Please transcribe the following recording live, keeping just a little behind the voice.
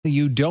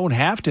You don't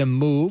have to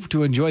move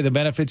to enjoy the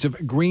benefits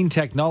of green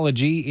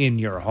technology in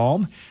your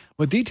home.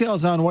 With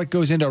details on what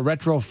goes into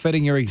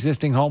retrofitting your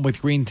existing home with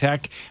green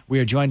tech, we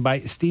are joined by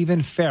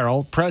Stephen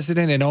Farrell,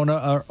 president and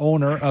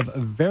owner of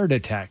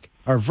Verdatech,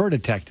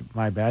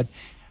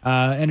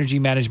 Energy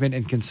Management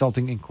and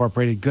Consulting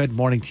Incorporated. Good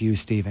morning to you,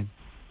 Stephen.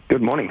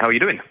 Good morning. How are you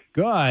doing?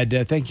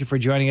 Good. Thank you for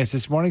joining us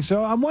this morning.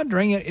 So I'm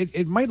wondering,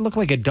 it might look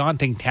like a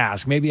daunting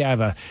task. Maybe I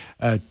have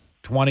a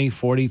 20,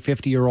 40,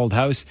 50-year-old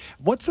house.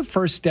 What's the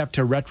first step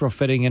to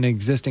retrofitting an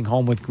existing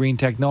home with green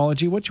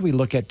technology? What should we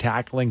look at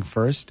tackling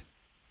first?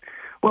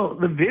 Well,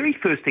 the very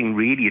first thing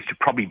really is to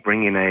probably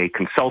bring in a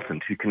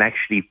consultant who can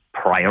actually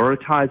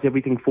prioritize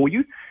everything for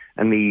you.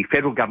 And the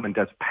federal government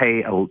does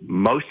pay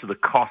most of the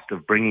cost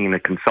of bringing in a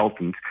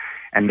consultant,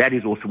 and that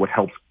is also what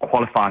helps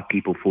qualify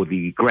people for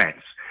the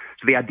grants.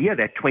 So the idea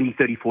that 20,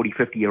 30, 40,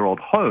 50-year-old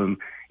home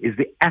is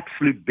the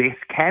absolute best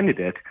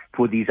candidate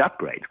for these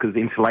upgrades because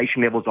the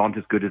insulation levels aren't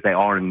as good as they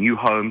are in new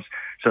homes.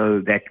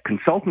 So that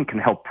consultant can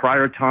help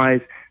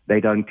prioritize.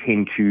 They don't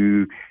tend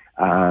to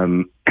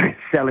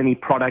sell any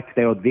product.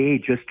 They are there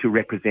just to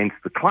represent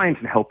the client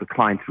and help the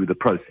client through the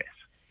process.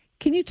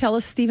 Can you tell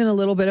us, Stephen, a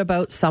little bit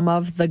about some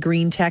of the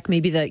green tech,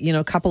 maybe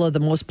a couple of the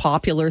most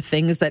popular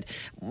things that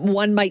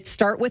one might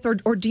start with,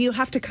 or do you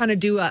have to kind of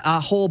do a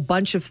whole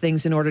bunch of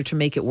things in order to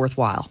make it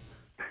worthwhile?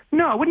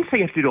 No, I wouldn't say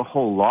you have to do a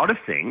whole lot of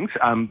things,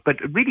 but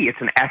really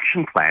it's an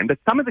action plan. But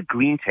some of the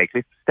green tech,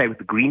 let's stay with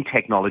the green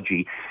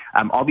technology,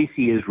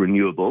 obviously is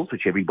renewables,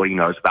 which everybody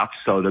knows about,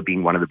 solar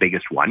being one of the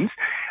biggest ones.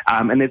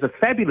 And there's a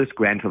fabulous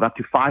grant of up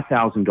to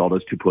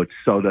 $5,000 to put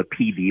solar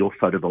PV or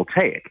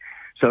photovoltaic.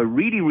 So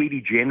really,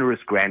 really generous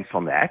grants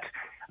on that.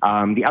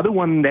 The other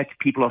one that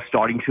people are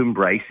starting to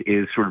embrace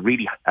is sort of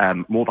really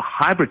more the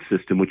hybrid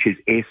system, which is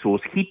air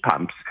source heat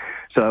pumps.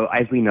 So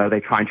as we know,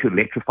 they're trying to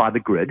electrify the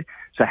grid.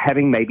 So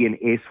having maybe an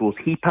air source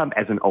heat pump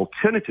as an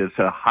alternative,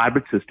 so a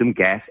hybrid system,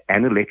 gas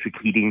and electric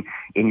heating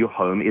in your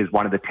home is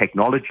one of the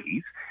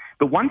technologies.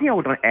 But one thing I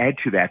would want to add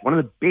to that, one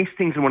of the best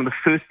things and one of the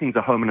first things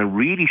a homeowner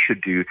really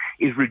should do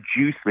is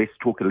reduce, let's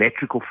talk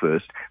electrical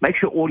first. Make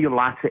sure all your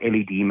lights are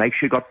LED. Make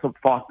sure you've got some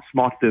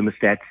smart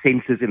thermostat,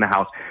 sensors in the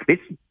house.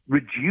 Let's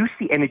reduce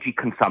the energy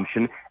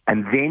consumption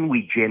and then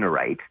we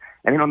generate.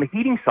 And then on the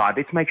heating side,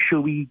 let's make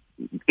sure we're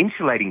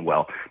insulating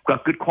well. We've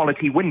got good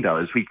quality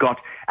windows. We've got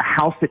a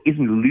house that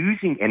isn't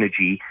losing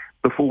energy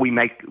before we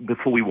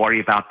worry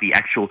about the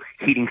actual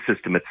heating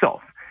system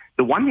itself.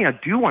 The one thing I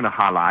do want to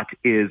highlight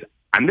is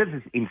under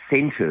the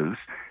incentives,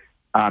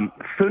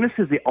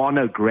 furnaces, there are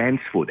no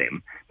grants for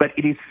them, but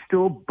it is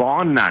still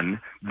bar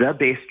none the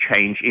best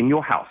change in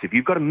your house. If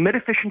you've got a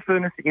mid-efficient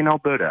furnace in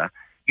Alberta,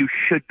 you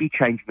should be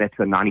changing that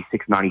to a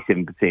 96,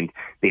 97%.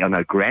 There are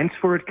no grants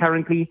for it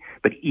currently,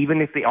 but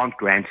even if they aren't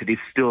grants, it is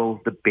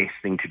still the best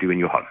thing to do in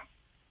your home.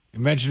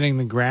 You're mentioning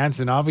the grants,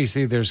 and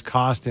obviously there's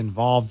cost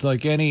involved,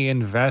 like any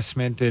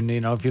investment. And,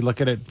 if you look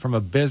at it from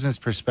a business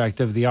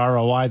perspective, the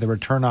ROI, the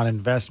return on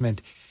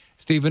investment.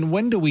 Stephen,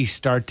 when do we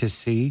start to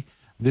see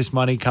this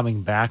money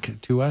coming back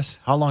to us?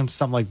 How long does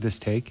something like this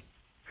take?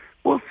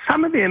 Well,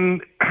 some of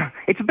them,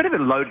 it's a bit of a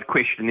loaded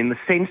question in the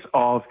sense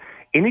of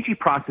energy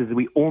prices, that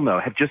we all know,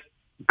 have just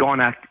gone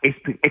up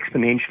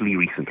exponentially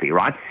recently,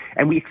 right?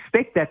 And we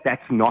expect that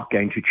that's not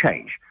going to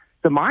change.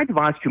 So my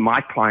advice to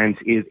my clients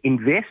is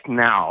invest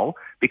now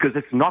because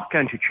it's not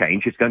going to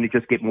change. It's going to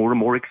just get more and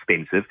more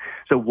expensive.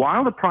 So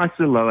while the prices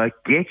are lower,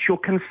 get your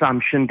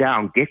consumption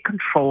down. Get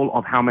control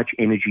of how much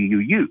energy you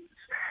use.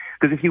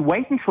 Because if you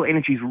wait until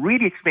energy is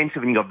really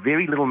expensive and you've got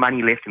very little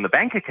money left in the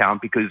bank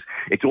account because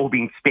it's all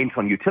being spent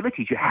on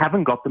utilities, you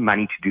haven't got the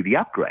money to do the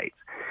upgrades.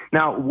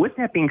 Now, with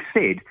that being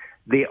said,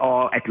 there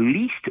are at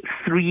least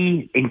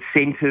 3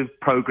 incentive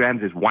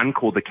programs. There's one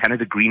called the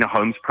Canada Greener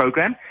Homes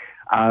Program,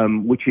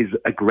 which is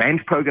a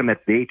grant program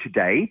that's there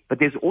today. But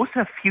there's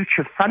also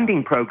future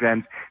funding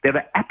programs that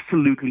are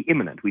absolutely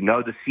imminent. We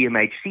know the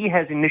CMHC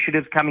has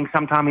initiatives coming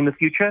sometime in the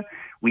future.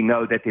 We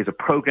know that there's a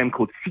program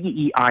called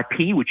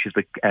CEIP, which is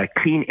the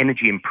Clean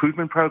Energy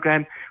Improvement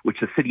Program, which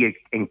the city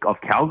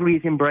of Calgary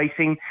is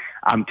embracing,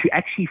 to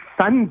actually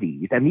fund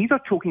these. And these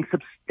are talking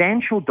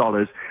substantial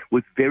dollars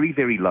with very,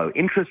 very low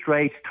interest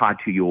rates tied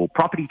to your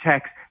property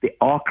tax. There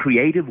are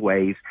creative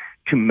ways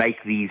to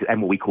make these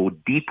and what we call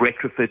deep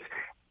retrofits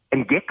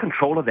and get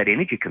control of that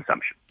energy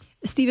consumption.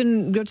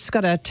 Stephen, just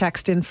got a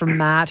text in from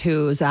Matt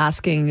who's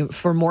asking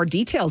for more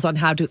details on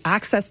how to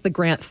access the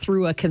grant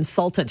through a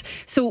consultant.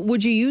 So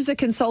would you use a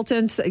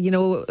consultant,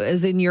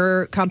 as in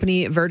your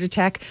company,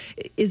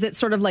 Verdatech? Is it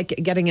sort of like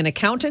getting an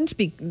accountant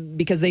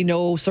because they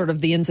know sort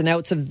of the ins and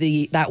outs of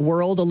that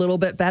world a little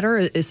bit better?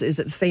 Is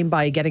it the same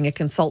by getting a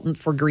consultant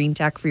for green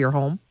tech for your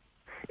home?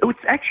 It's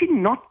actually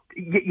not.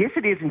 Yes,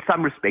 it is in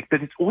some respect,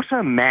 but it's also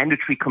a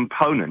mandatory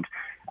component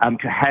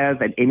to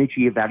have an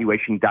energy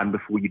evaluation done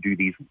before you do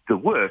the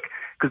work,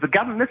 because the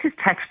government, this is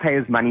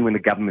taxpayers' money when the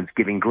government's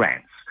giving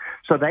grants.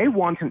 So they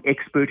want an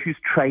expert who's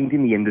trained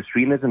in the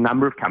industry, and there's a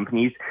number of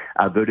companies,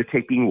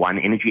 Verdatech being one.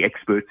 Energy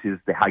Experts is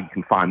how you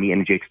can find me,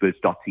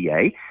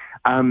 energyexperts.ca.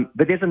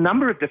 But there's a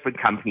number of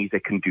different companies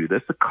that can do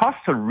this. The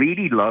costs are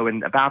really low,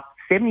 and about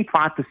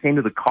 75%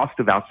 of the cost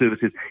of our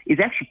services is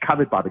actually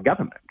covered by the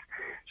government.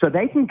 So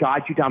they can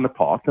guide you down the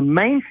path. The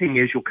main thing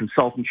is your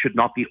consultant should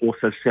not be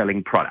also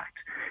selling product,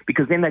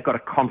 because then they've got a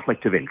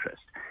conflict of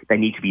interest. They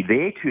need to be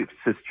there to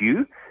assist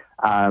you.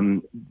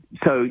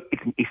 So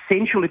it's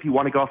essential, if you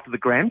want to go after the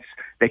grants,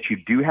 that you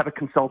do have a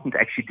consultant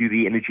actually do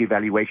the energy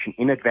evaluation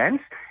in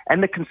advance,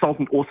 and the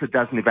consultant also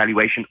does an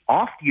evaluation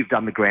after you've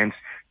done the grants,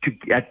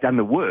 done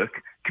the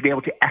work, to be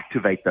able to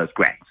activate those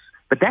grants.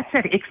 But that's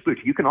that expert.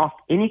 You can ask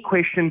any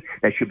question.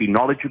 They should be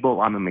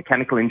knowledgeable. I'm a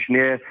mechanical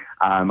engineer.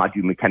 I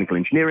do mechanical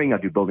engineering. I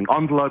do building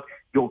envelope.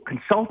 Your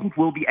consultant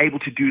will be able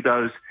to do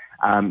those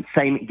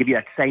give you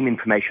that same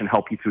information,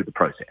 help you through the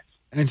process.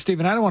 And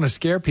Stephen, I don't want to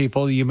scare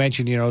people. You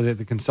mentioned, that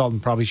the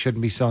consultant probably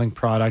shouldn't be selling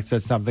products.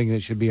 That's something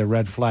that should be a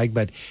red flag.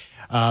 But,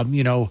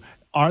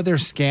 are there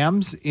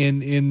scams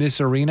in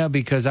this arena?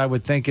 Because I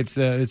would think it's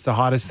the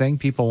hottest thing.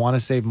 People want to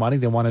save money.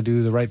 They want to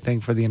do the right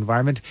thing for the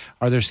environment.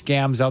 Are there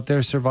scams out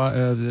there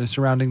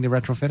surrounding the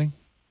retrofitting?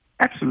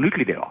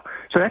 Absolutely there are.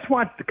 So that's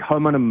why the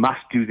homeowner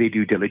must do their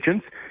due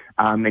diligence.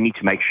 They need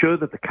to make sure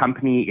that the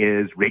company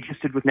is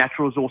registered with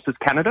Natural Resources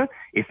Canada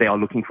if they are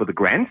looking for the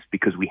grants,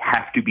 because we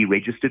have to be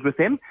registered with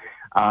them.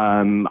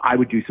 I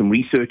would do some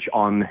research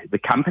on the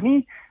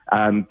company.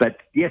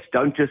 But yes,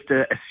 don't just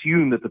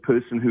assume that the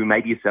person who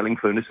maybe is selling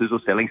furnaces or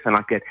selling something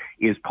like that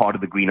is part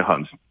of the greener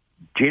homes.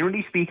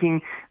 Generally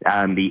speaking,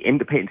 the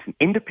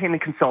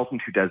independent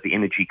consultant who does the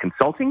energy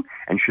consulting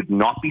and should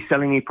not be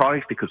selling any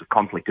products because of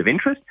conflict of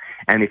interest.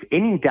 And if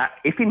in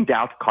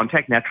doubt,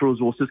 contact Natural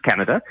Resources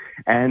Canada,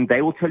 and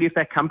they will tell you if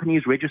that company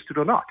is registered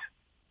or not.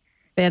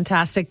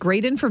 Fantastic.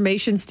 Great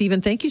information,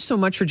 Stephen. Thank you so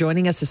much for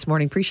joining us this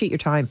morning. Appreciate your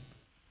time.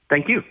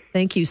 Thank you.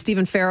 Thank you.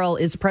 Stephen Farrell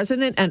is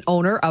president and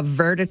owner of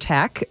Verda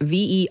Tech,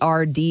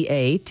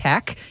 VERDA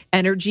Tech,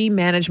 Energy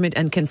Management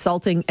and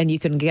Consulting. And you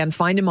can, again,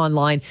 find him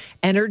online,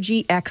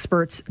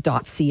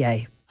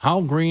 energyexperts.ca. How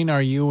green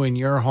are you in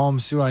your home,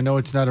 Sue? I know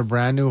it's not a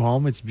brand new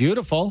home. It's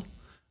beautiful.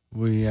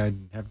 We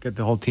have got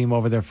the whole team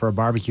over there for a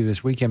barbecue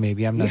this weekend,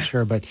 maybe. I'm not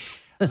sure. But,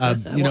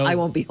 I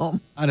won't be home.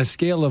 On a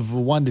scale of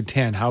 1 to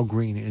 10, how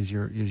green is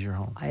your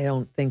home? I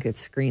don't think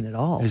it's green at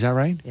all. Is that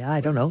right? Yeah,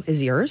 I don't know.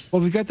 Is yours?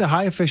 Well, we've got the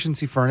high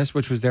efficiency furnace,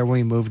 which was there when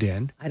we moved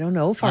in. I don't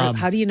know.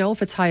 How do you know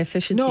if it's high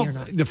efficiency or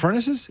not? The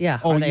furnaces? Yeah.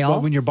 Oh, are they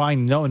all? When you're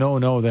buying,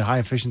 no. The high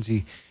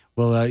efficiency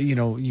will,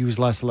 use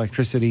less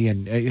electricity,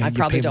 and I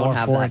probably you pay don't more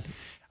have for that. it.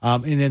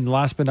 And then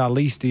last but not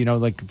least,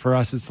 like for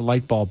us, it's the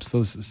light bulbs,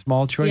 those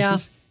small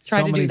choices. Yeah.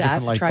 Try to do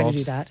that.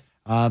 Bulbs.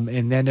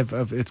 And then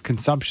if it's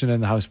consumption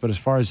in the house, but as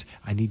far as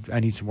I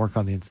need some work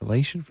on the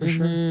insulation for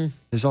sure.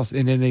 There's also,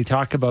 and then they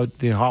talk about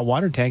the hot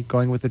water tank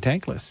going with the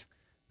tankless.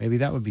 Maybe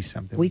that would be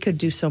something. We could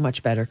do so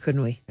much better,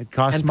 couldn't we? It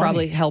costs and money.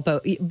 Probably help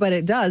out, but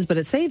it does. But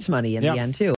it saves money in the end too.